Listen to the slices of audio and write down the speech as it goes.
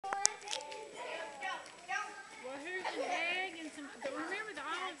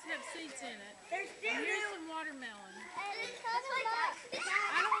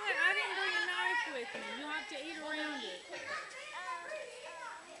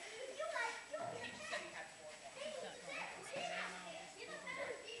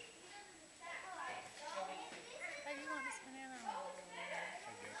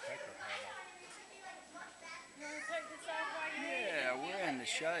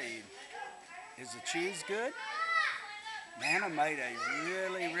see. Is the cheese good? Nana made a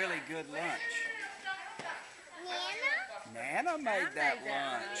really, really good lunch. Nana made that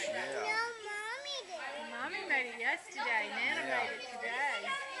lunch. Yeah. No, Mommy did. Mommy made it yesterday. Nana made it today.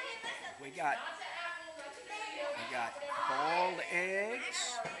 We got boiled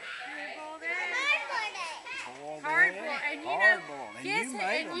eggs. Boiled eggs. Boiled Hard eggs. boiled. And you Hard know, boiled. And guess you it,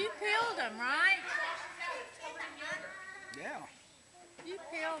 made and them. you peeled them, right? Yeah. You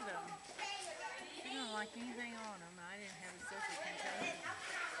peeled them. You don't like anything on them. I didn't have a separate container.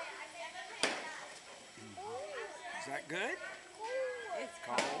 Is that good? It's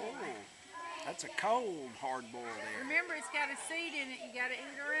Cold. That's a cold hard boiled egg. Remember, it's got a seed in it. You got to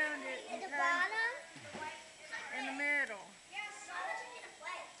eat around it. At the bottom? In the middle.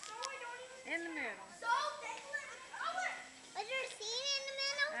 In the middle. Was there a seed in the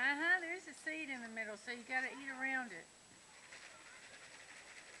middle? There's a seed in the middle, so you got to eat around it.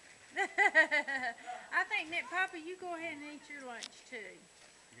 I think, Papa, you go ahead and eat your lunch too.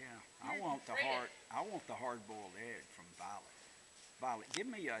 Yeah, I want the hard boiled egg from Violet. Violet, give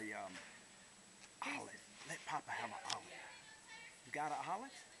me a olive. Let Papa have an olive. You got an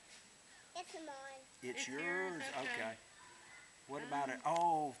olive? It's mine. It's yours? Okay. What about it?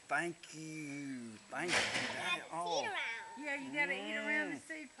 Oh, thank you. Thank you. Oh. Yeah, you got to eat around the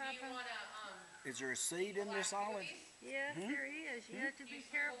seed, Papa. Is there a seed in this olive? Yes, there is. You have to be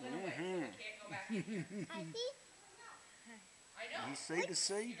careful. I see. You see the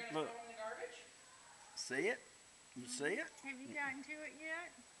seed? Look. See it? You see it? Have you gotten to it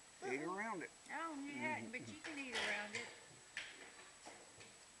yet? Eat around it. Oh, you hadn't, but you can eat around it.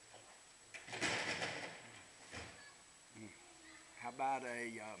 How about a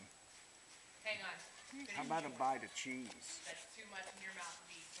Hang on. how about a bite of cheese? That's too much in your mouth to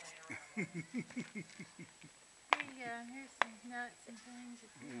be playing around. Here you go. Here's some nuts and things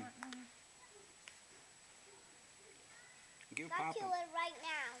if you want them. Give Got to Papa. it right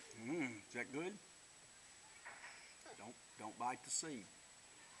now. Is that good? Don't bite the seed.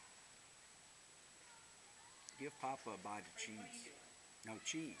 Give Papa a bite of cheese. No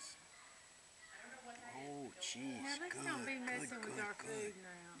cheese. Oh, cheese. Now, let's Good, don't be good, messing with good, our good. food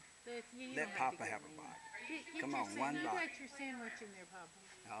now. You Let don't Papa to have get a mean. bite. Get Come your on, one you bite. got your sandwich in there, Papa.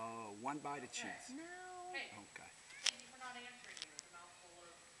 Oh, one bite of cheese. No.